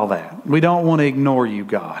need all that. We don't want to ignore you,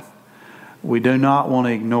 God. We do not want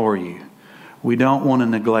to ignore you. We don't want to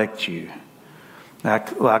neglect you.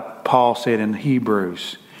 Like Paul said in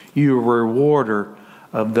Hebrews, you are a rewarder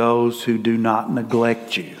of those who do not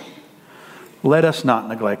neglect you. Let us not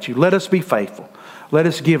neglect you. Let us be faithful. Let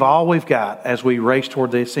us give all we've got as we race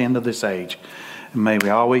toward this end of this age. And may we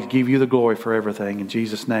always give you the glory for everything. In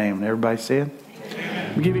Jesus' name. And everybody said?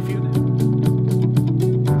 Amen. We'll give you a few minutes.